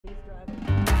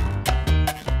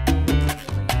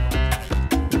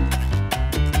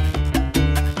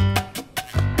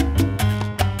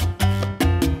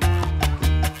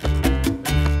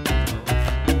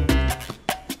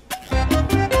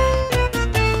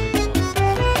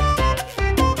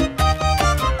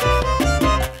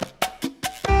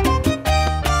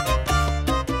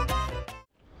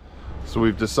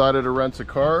we've decided to rent a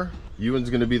car. Ewan's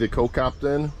gonna be the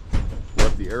co-captain. We're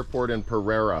at the airport in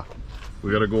Pereira.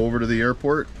 We gotta go over to the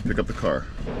airport, pick up the car.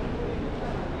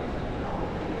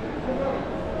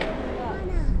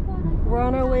 We're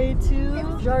on our way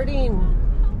to Jardin.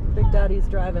 Big Daddy's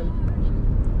driving.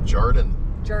 Jardin.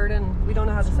 Jardin. We don't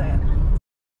know how to say it.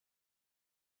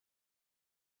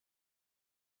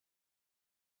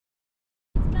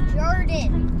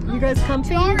 Jardin. You guys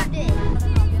comfy? Jardin.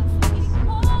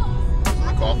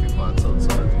 The coffee plant's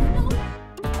outside.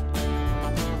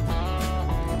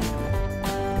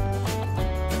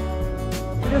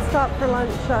 We just stopped for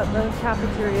lunch at the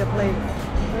cafeteria place.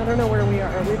 I don't know where we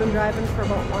are. We've been driving for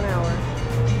about 1 hour.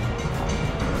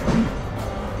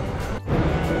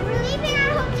 We're leaving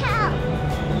our hotel.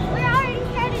 We already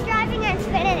started driving and it's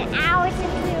been an hour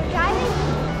since we were driving.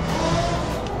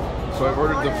 So I've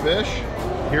ordered the fish.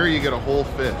 Here you get a whole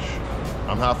fish.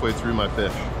 I'm halfway through my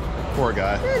fish. Poor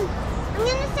guy. I'm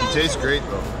gonna say It tastes great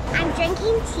though. I'm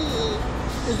drinking tea.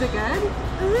 Is it good?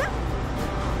 Mm-hmm.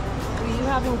 What are you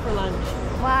having for lunch?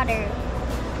 Water.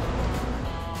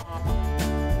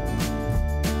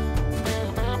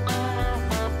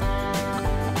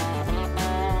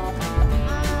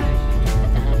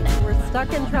 We're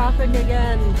stuck in traffic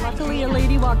again. Luckily a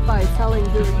lady walked by selling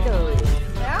Doritos.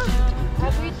 Yeah?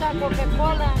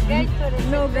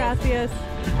 No gracias.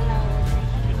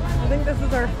 I think this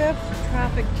is our 5th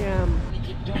traffic jam.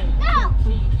 No!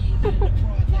 We're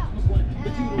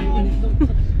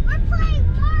playing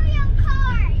Mario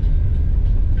Kart!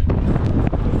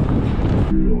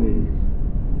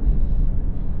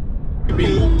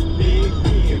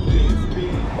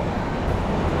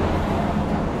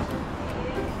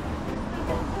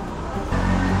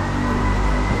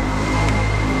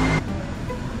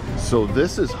 So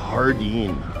this is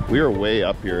Jardin. We are way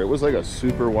up here. It was like a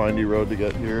super windy road to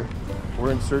get here.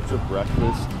 We're in search of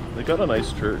breakfast. They got a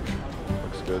nice church.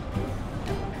 Looks good.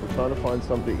 We're trying to find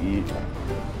something to eat.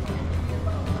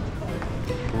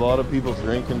 A lot of people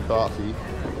drinking coffee.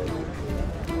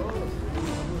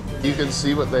 You can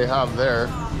see what they have there.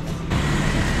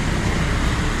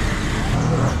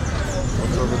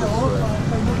 What's over this way?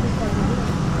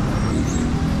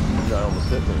 That guy almost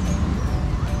hit me.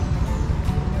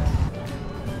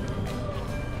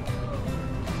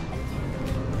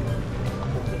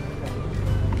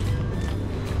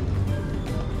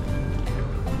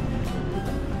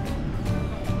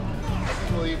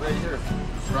 We'll eat right here.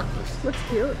 Breakfast. Looks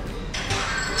cute.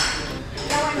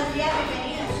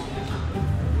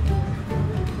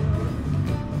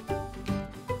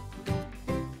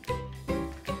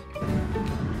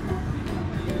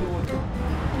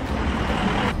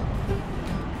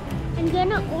 I'm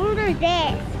gonna order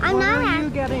this. What are you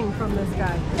getting from this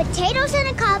guy? Potatoes in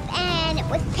a cup and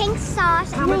with pink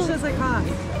sauce. How much does it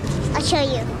cost? I'll show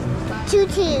you. 2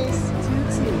 twos. 2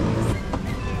 2s.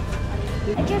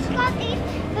 I just got these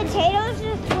potatoes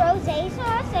with rosé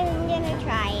sauce and I'm gonna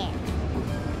try it.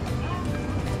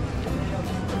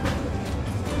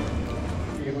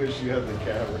 You wish you had the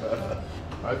camera.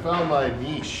 I found my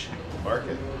niche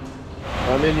market.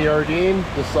 I'm in Jardin,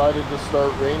 decided to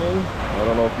start raining. I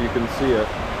don't know if you can see it.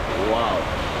 Wow.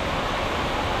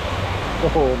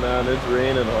 Oh man, it's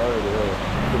raining hard.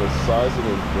 Look at the size of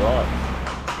those drops.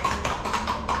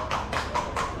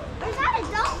 Is that a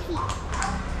donkey?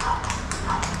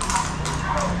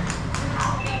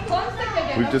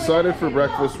 We've decided for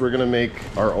breakfast we're gonna make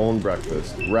our own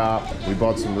breakfast. Wrap. We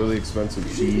bought some really expensive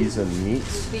cheese and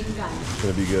meats. It's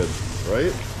gonna be good,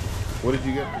 right? What did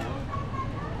you get? I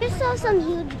just saw some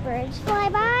huge birds fly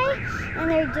by and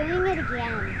they're doing it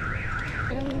again.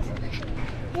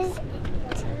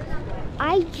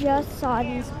 I just saw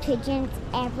these pigeons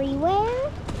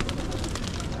everywhere.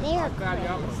 They are crazy.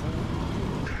 How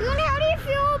do you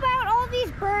feel about all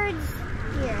these birds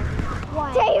here?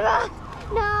 What? Dava!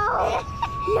 No!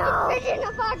 No! It's pigeon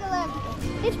apocalypse!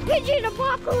 It's pigeon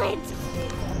apocalypse!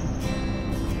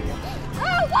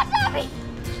 Oh, what's up?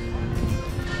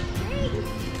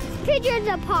 Pigeon's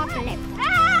apocalypse.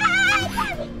 Ah!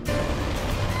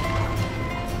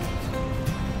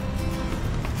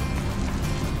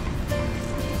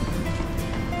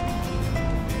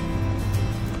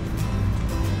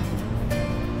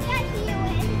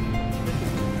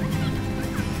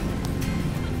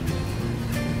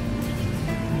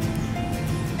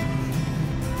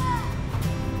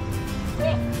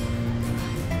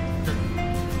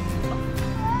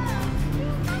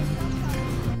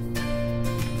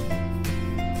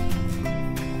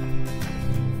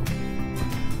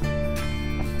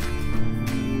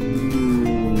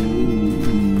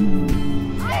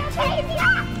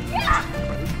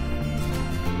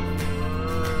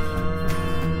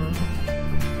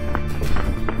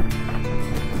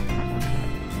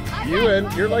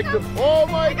 You're like the, oh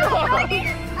my God.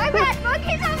 I've got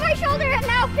monkeys on my shoulder and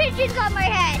now pigeons on my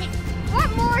head.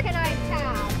 What more can I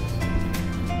have?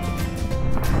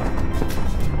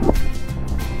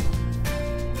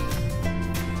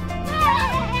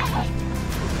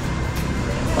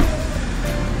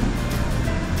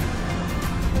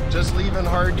 Just leaving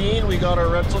Jardin, we got our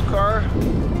rental car.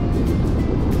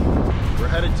 We're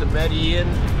headed to Medellin.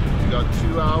 We got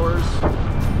 2 hours.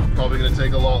 Probably gonna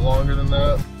take a lot longer than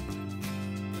that.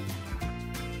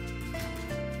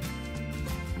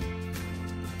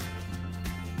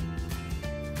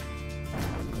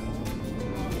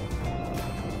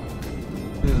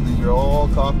 Dude, these are all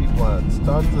coffee plants.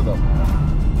 Tons of them.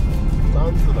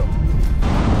 Tons of them.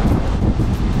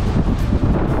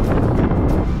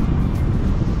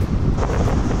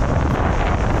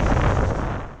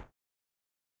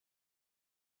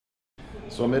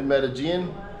 So I'm in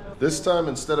Medellin. This time,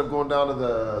 instead of going down to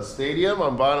the stadium,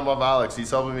 I'm buying them off Alex.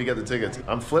 He's helping me get the tickets.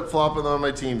 I'm flip-flopping on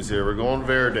my teams here. We're going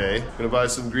Verde. Gonna buy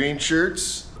some green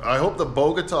shirts. I hope the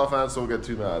Bogota fans don't get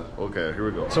too mad. Okay, here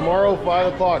we go. Tomorrow,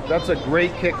 5 o'clock. That's a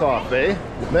great kickoff, eh?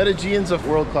 Medellin's a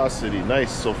world-class city.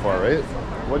 Nice so far, right?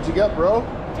 What'd you get, bro?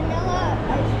 Vanilla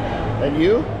ice cream. And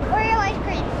you? Oreo ice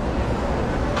cream.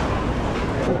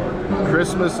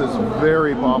 Christmas is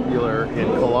very popular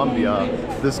in Colombia.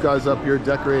 This guy's up here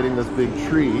decorating this big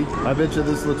tree. I bet you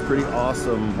this looks pretty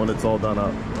awesome when it's all done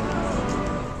up.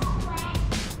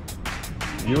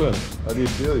 Ewan, how do you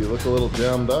feel? You look a little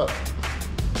jammed up.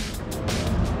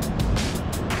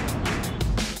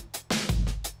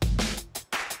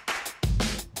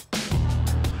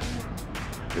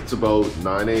 It's about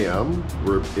 9 a.m.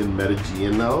 We're in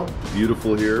Medellin now.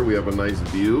 Beautiful here. We have a nice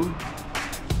view.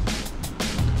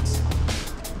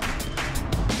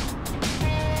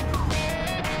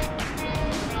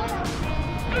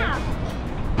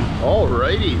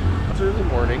 Alrighty, it's early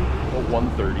morning, about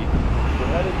 1:30. We're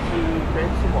headed to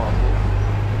Crepes and Waffles.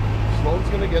 Sloan's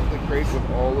gonna get the crepe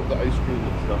with all of the ice cream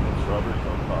and stuff and strawberries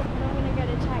on top. And I'm gonna get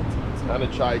a chai tea too. And a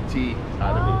chai tea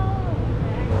out of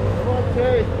Oh, it.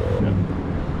 Okay.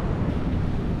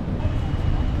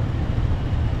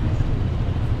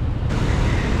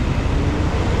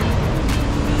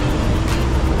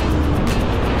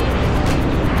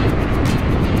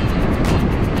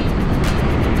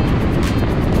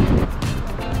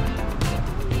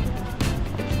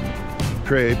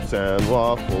 Crepes and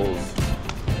waffles.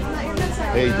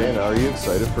 Hey Dana, are you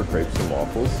excited for crepes and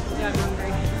waffles? Yeah, I'm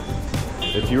hungry.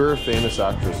 If you were a famous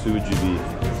actress, who would you be?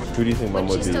 Who do you think Mom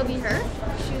would be? Still be her?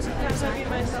 She was Be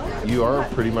myself. You are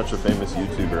pretty much a famous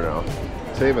YouTuber now.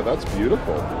 Tava, that's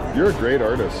beautiful. You're a great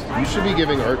artist. You should be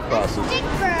giving art classes. big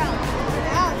girl.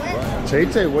 Oh,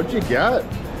 Tay, what'd you get? I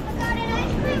got an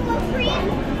ice cream with cream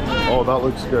and Oh, that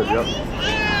looks good, berries yep.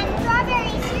 and strawberry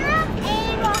syrup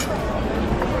and waffles.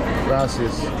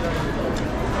 Gracias.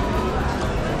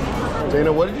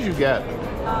 Dana, what did you get?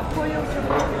 Pollo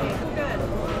sorbet.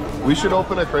 Good. We should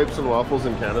open a Crepes and Waffles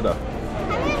in Canada. I'm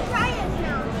gonna try this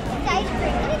now. It's ice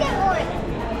cream. Let me get more. I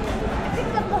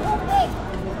picked up the whole thing.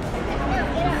 Now,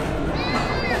 get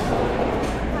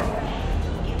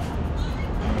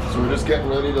up. So we're just getting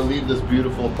ready to leave this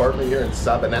beautiful apartment here in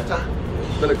Sabaneta.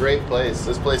 It's been a great place.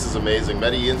 This place is amazing.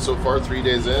 Medellin so far, 3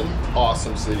 days in.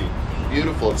 Awesome city.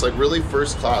 Beautiful. It's like really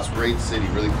first class, great city.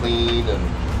 Really clean and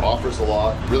offers a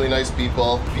lot. Really nice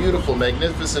people. Beautiful,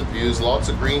 magnificent views. Lots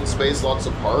of green space, lots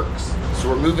of parks. So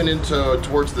we're moving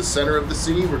towards the center of the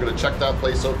city. We're gonna check that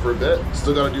place out for a bit.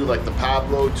 Still gotta do like the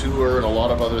Pablo tour and a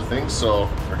lot of other things. So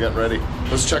we're getting ready.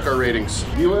 Let's check our ratings.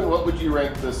 Ewan, what would you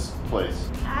rank this place?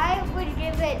 I would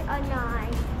give it a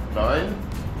 9 9?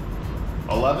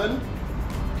 11?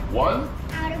 1?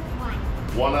 out of 1.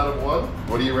 1 out of 1?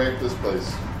 What do you rank this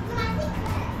place?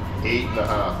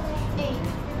 8.5. 8.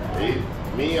 8?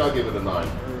 Me, I'll give it a 9.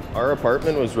 Our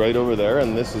apartment was right over there,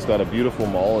 and this has got a beautiful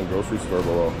mall and grocery store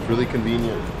below. It's really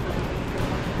convenient.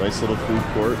 Nice little food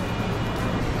court.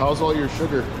 How's all your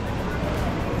sugar?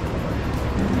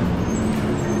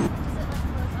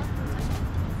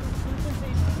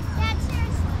 That's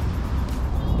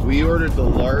seriously. We ordered the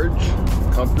large,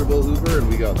 comfortable Uber, and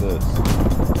we got this.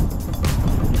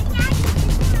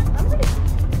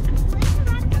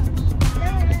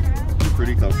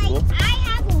 Pretty comfortable. I